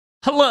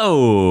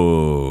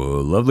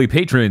Hello, lovely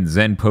patrons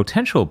and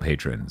potential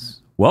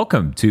patrons.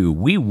 Welcome to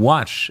We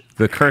Watch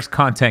the Cursed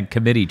Content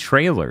Committee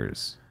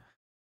trailers.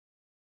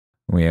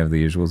 We have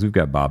the usuals. We've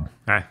got Bob.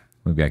 Hi.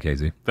 We've got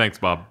Casey. Thanks,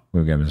 Bob.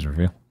 We've got Mr.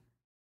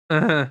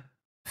 Phil.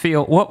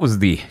 Phil, what was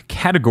the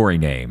category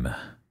name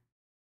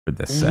for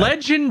this set?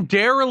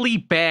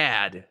 Legendarily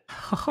bad.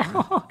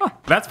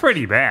 That's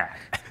pretty bad.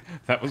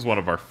 That was one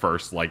of our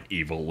first,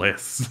 evil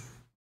lists.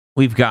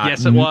 We've got...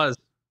 Yes, it was.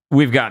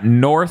 We've got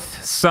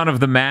North, Son of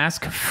the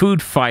Mask, Food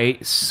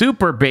Fight,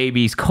 Super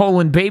Babies,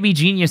 Baby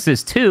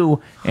Geniuses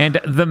 2, and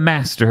The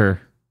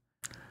Master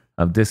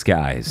of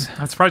Disguise.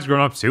 I'm surprised Grown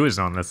Ups 2 is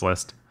on this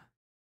list.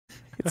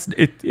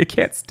 It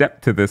can't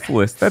step to this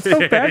list. That's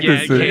how bad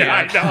this is. Yeah,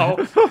 I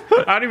know.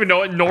 I don't even know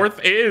what North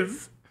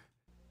is.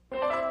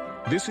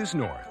 This is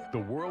North, the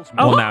world's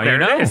most... Well, now you there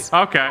know. it is.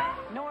 Okay.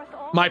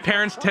 My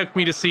parents took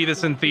me to see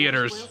this in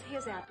theaters.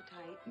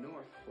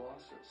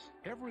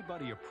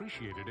 Everybody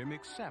appreciated him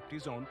except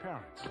his own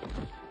parents.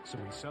 So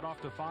he set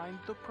off to find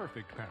the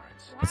perfect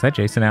parents. Is that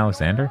Jason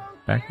Alexander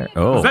back there?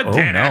 Oh, Is that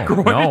Dan no,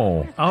 Aykroyd?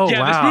 no. Oh,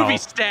 Yeah, wow. this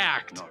movie's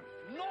stacked.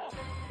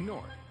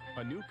 North,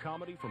 a new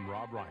comedy from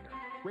Rob Reiner,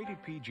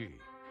 rated PG.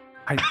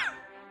 I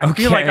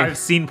feel like I've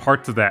seen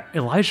parts of that.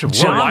 Elijah Wood.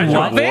 John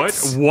Elijah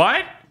Lovitz? Wood?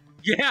 What?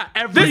 Yeah,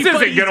 This everybody's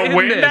isn't gonna in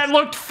win. this. That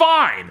looked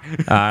fine.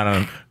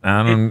 I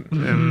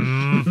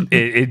don't.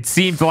 It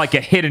seemed like a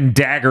hidden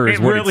dagger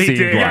is It what really it seemed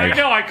did. Yeah, like. I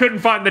know. I couldn't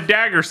find the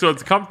dagger, so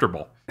it's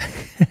comfortable.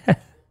 It's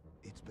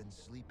been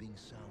sleeping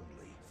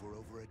soundly for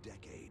over a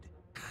decade.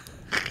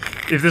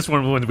 If this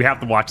one wins, we have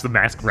to watch The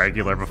Mask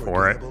regular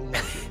before it. Oh,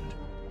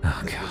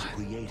 Was God.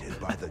 created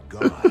by the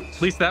gods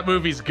At least that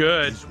movie's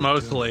good,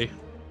 mostly.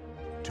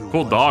 to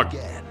Cool once dog.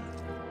 Again,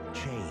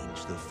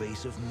 change the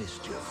face of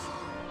mischief.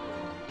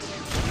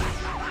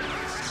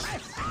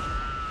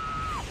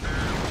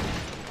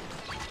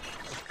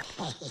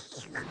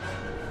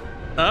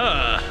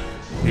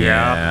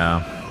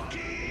 Yeah.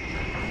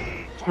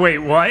 Wait,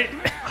 what?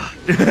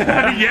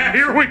 Yeah,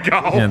 here we go.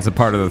 And it's a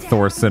part of the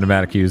Thor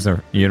cinematic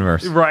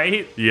universe.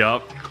 Right?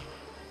 Yep.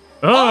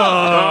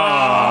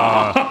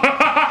 Oh.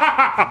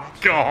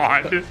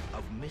 God. Of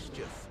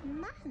mischief.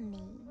 Mommy.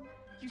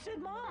 You said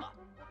mama.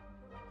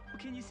 Well,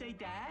 can you say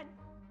dad?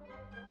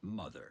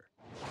 Mother.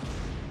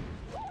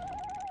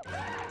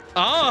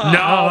 Oh.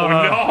 No,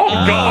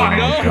 God.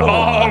 no.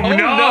 Oh,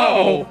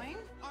 no.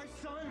 Our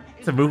son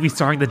It's a movie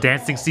starring the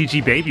dancing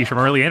CG babies from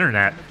early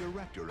internet.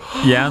 Director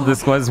of Yeah,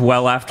 this was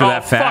well after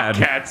that fad.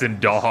 Fuck cats and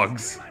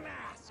dogs.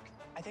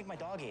 I think my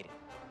dog ate it.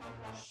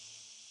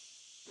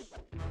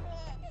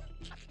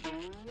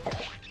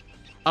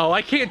 Oh,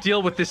 I can't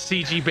deal with this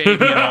CG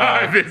baby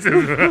at all. This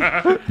is...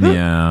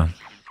 Yeah.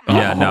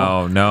 Yeah,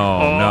 no.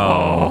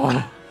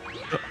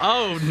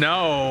 Oh,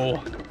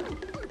 no.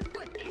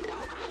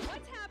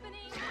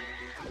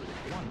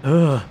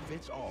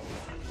 fits all.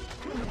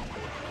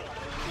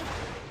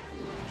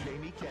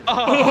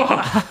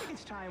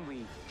 It's time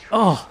we.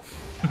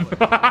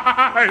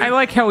 I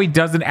like how he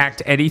doesn't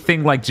act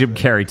anything like Jim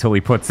Carrey till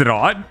he puts it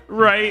on.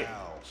 Right.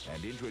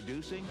 And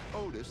introducing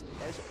Otis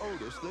as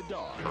Otis the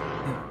dog.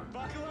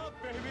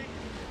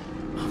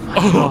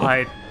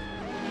 God.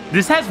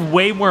 This has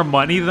way more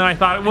money than I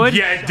thought it would.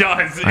 Yeah, it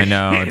does. I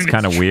know, it's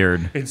kind of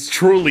weird. It's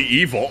truly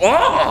evil.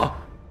 Oh!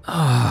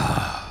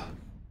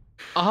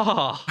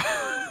 Oh,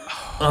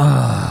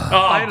 Oh,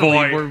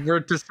 finally, boy. we're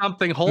to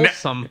something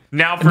wholesome.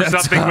 Now for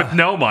something with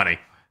no money.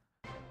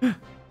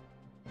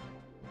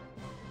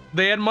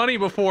 They had money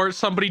before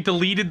somebody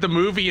deleted the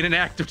movie in an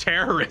act of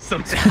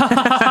terrorism.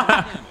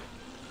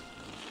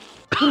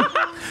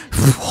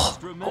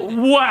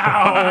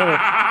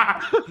 Wow.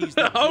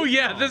 Oh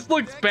yeah, this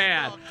looks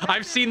bad.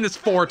 I've seen this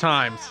 4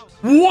 times.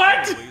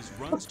 What?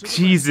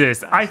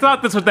 Jesus. I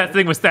thought this was that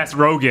thing with Seth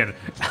Rogen.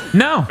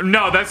 No.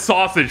 No, that's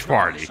Sausage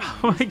Party.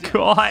 Oh, my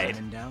God.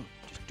 In doubt,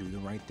 just do the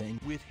right thing.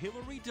 With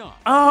Hillary Duff,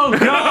 Oh,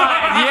 God.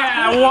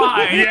 Yeah,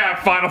 why? Yeah,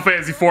 Final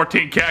Fantasy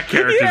 14 cat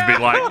characters be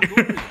like.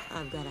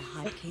 I've got a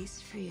hot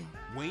case for you.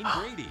 Wayne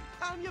Brady,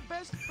 I'm your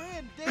best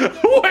friend.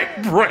 Wait,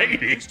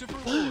 Brady. Christopher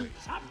Lloyd,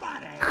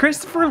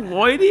 Christopher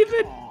Lloyd,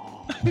 even?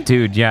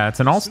 Dude, yeah, it's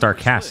an all-star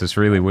cast. It's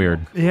really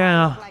weird.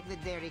 Yeah. Like the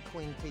Dairy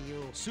Queen to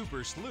you.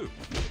 Super Sleuth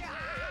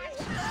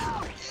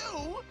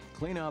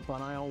Clean up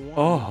on aisle 1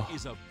 Oh.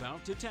 is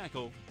about to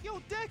tackle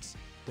Yo, Dex!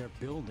 They're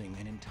building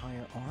an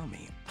entire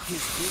army.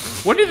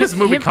 When did this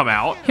movie come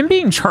out? Him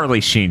being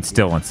Charlie Sheen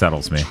still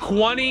unsettles me.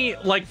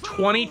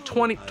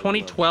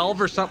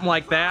 2012 or something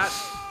like that.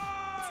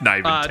 It's not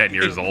even 10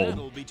 years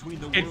old. between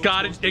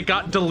the It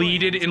got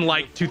deleted in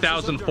like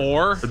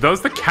 2004. Are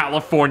those the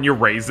California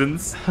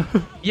Raisins?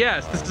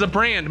 Yes, this is a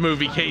brand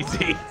movie,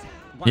 Casey.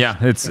 Yeah,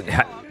 it's...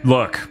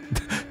 Look.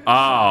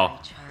 Oh.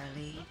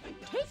 Charlie.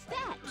 Taste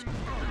that.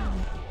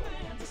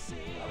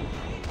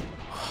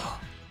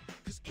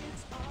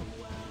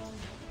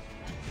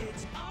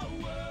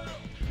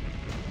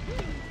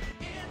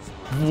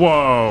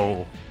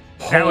 Whoa.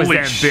 That was Holy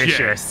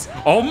ambitious.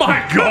 Oh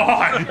my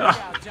God.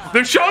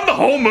 They're showing the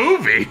whole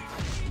movie.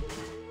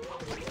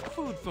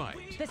 food fight.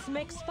 This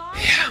makes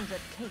 500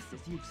 cases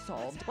you've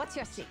solved. What's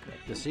your secret?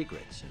 The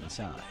secret's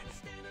inside.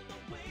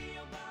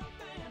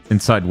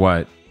 Inside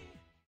what?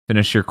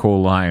 Finish your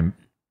cool line.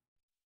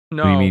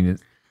 No. What do you mean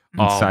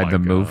inside my the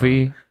God.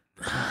 movie?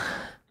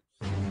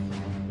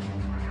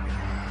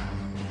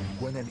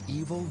 When an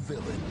evil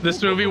villain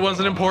This movie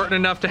wasn't important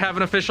enough to have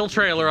an official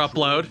trailer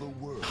upload.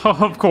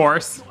 Of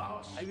course.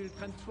 I will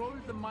control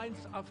the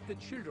minds of the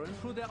children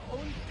through their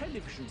own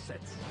television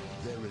sets.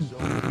 there is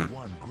only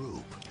one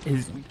group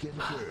Is- we can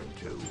turn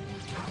to.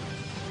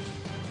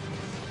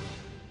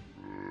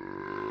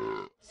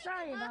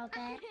 Sorry about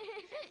that.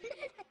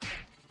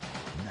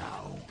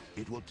 Now,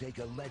 it will take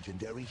a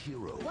legendary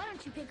hero. Why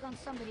don't you pick on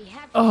somebody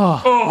happy?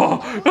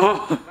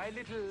 My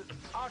little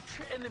arch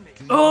enemy.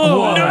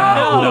 Oh,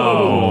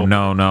 no.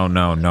 No.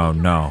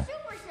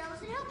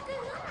 Supercells and help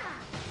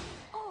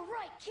Kahuna. All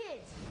right,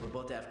 kids. We're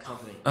about to have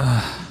company.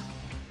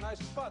 Nice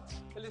spot.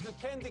 A little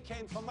candy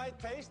cane for my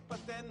taste, but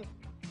then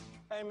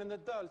I'm an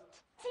adult.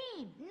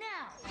 Team,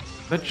 now.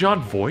 That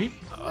John Voight?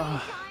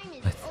 Time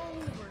is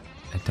over.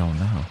 I don't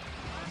know.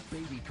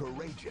 Baby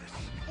courageous,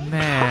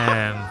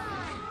 Man.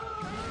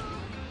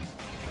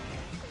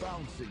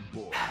 bouncing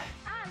boy.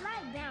 I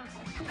like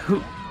bouncing.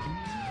 Who?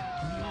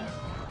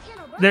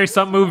 There's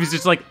some movies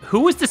just like,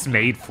 who is this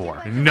made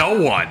for? No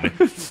one.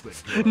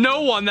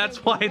 No one,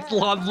 that's why it's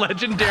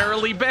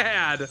legendarily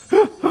bad. This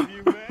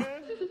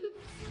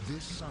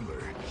summer,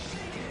 See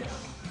ya.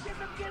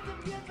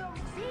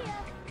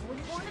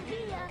 Wouldn't want to be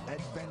ya.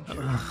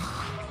 adventure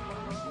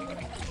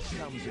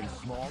comes in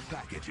small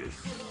packages.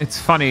 It's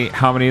funny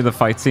how many of the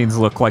fight scenes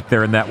look like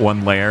they're in that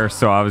one layer,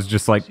 so I was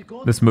just like,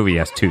 this movie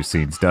has 2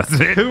 scenes,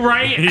 doesn't it?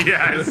 Right?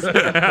 Yes.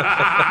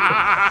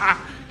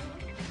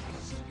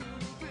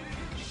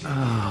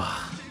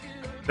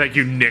 Thank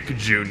you, Nick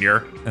Jr.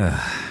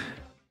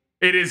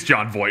 It is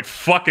John Voight.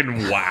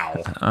 Fucking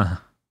wow.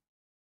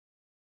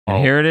 And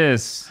here it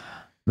is.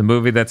 The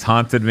movie that's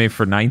haunted me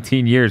for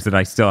 19 years that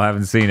I still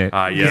haven't seen it.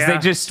 Yeah. Because they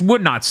just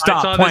would not saw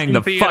stop this playing in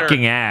the theater.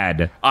 fucking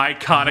ad.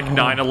 Iconic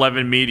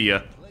 9/11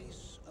 media.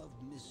 Place of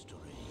mystery.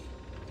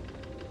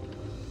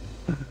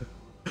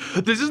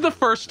 This is the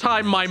first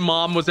time my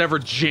mom was ever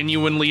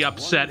genuinely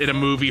upset in a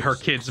movie her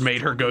kids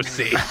made her go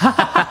see.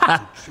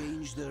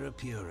 Change their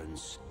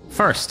appearance.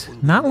 First,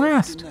 not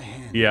last.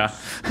 Yeah.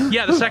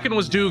 Yeah, the second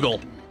was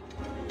Dougal.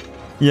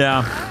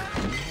 Yeah.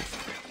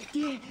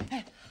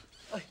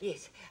 Oh,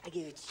 yes, I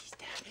give it cheese.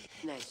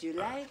 Nice, you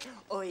like?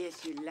 Oh,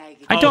 yes, you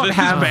like it. I don't this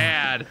have is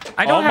bad.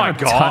 I don't Oh my have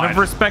a ton God. of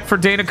respect for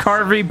Dana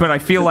Carvey, but I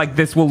feel like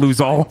this will lose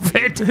all of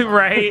it.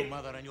 Right?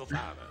 Mother and your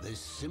father. This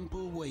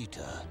simple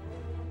waiter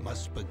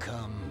must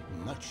become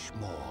much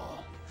more.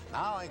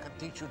 Now I can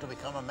teach you to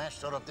become a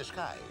master of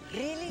disguise.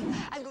 Really?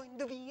 I'm going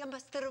to be a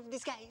master of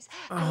disguise.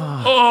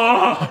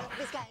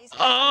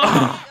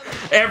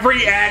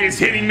 Every ad is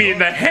hitting me in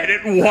the head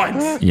at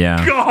once.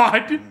 Yeah.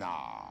 God.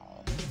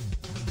 Now,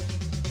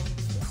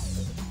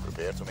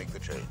 prepare to make the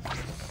change.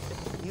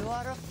 You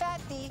are a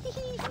fatty.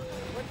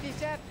 What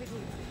is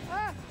happening?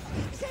 Ah,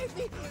 save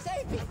me!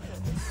 Save me!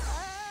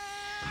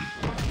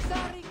 Ah,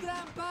 sorry,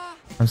 Grandpa.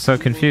 I'm so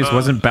confused.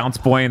 Wasn't Bounce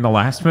Boy in the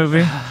last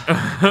movie?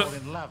 Fall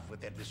in love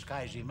with their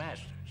disguising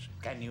masters.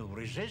 Can you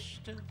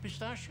resist,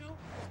 Pistachio?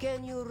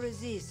 Can you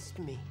resist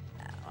me?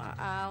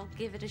 I'll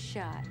give it a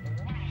shot.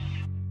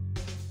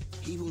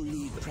 He will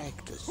need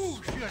practice. Who's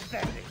your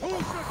daddy? Who's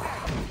your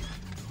daddy?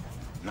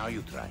 Now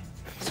you try.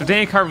 So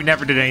Dana Carvey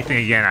never did anything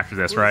again after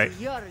this, right?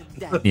 You're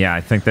dead. Yeah,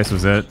 I think this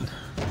was it.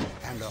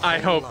 And a I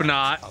whole hope lot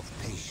not. Of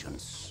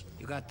patience.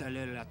 You got a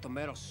little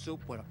tomato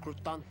soup with a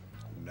crouton?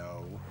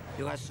 No.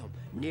 You got some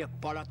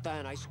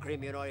Neapolitan ice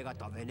cream, you know, you got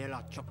the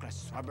vanilla chocolate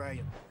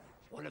strawberry.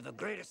 One of the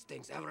greatest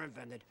things ever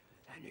invented.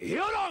 And you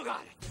don't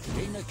got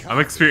it! I'm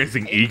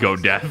experiencing ego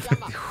death.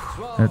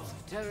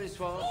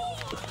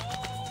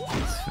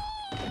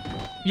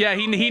 Yeah,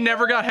 he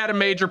never had a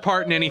major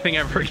part in anything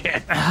ever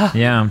again.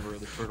 Yeah.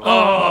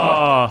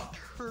 Oh.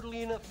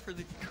 Turtly enough for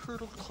the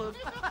Turtle Club.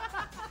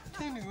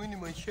 Take me into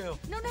my show.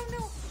 No.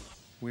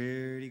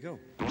 Where'd he go?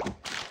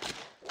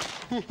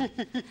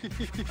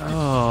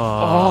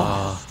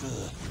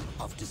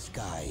 Of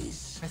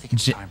disguise. I think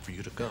it's time for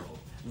you to go.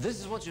 This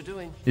is what you're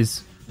doing.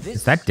 Is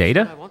This that is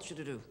Data? what I want you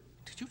to do.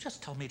 Did you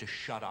just tell me to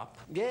shut up?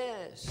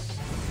 Yes.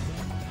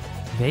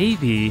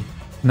 Maybe.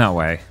 No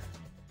way.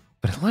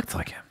 But it looked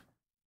like him.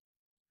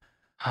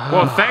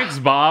 Well, thanks,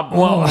 Bob.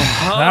 Well,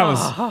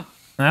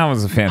 that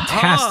was a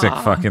fantastic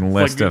fucking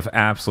list Like- of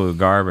absolute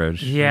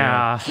garbage.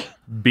 Yeah.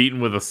 Beaten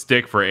with a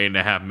stick for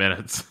 8.5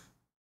 minutes.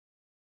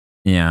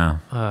 Yeah.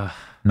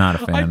 Not a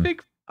fan.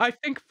 I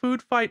think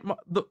Food Fight.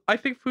 I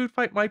think Food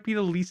Fight might be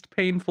the least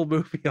painful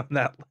movie on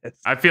that list.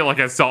 I feel like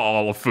I saw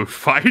all of Food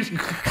Fight.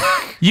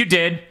 You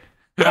did.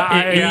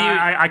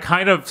 I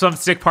kind of, some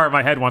sick part of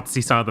my head wants to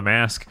see Son of the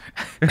Mask.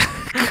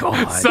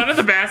 God. Son of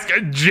the Mask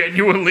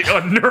genuinely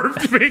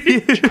unnerved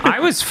me. I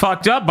was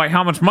fucked up by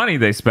how much money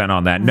they spent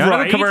on that. None of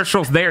Right? the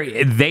commercials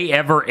they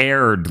ever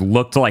aired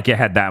looked like it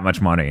had that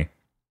much money.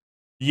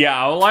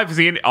 Yeah, all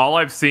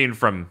I've seen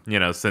from,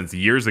 since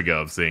years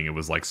ago of seeing it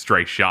was like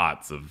stray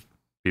shots of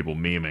people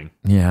memeing.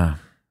 Yeah.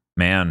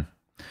 Man.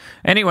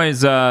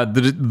 Anyways,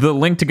 the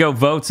link to go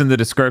vote's in the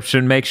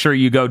description. Make sure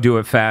you go do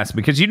it fast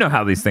because you know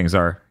how these things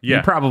are. Yeah.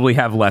 You probably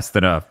have less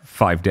than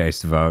 5 days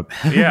to vote.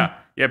 Yeah.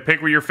 Yeah,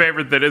 pick where your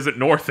favorite that isn't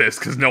North is,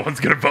 because no one's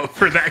going to vote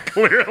for that,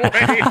 clearly.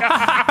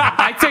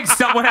 I think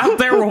someone out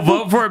there will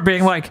vote for it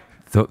being like,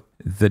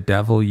 the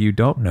devil you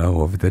don't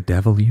know over the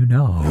devil you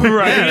know.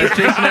 Right. Yeah,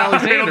 Jason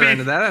Alexander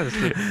into that.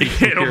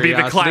 It'll be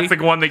the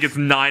classic one that gets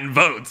 9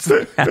 votes.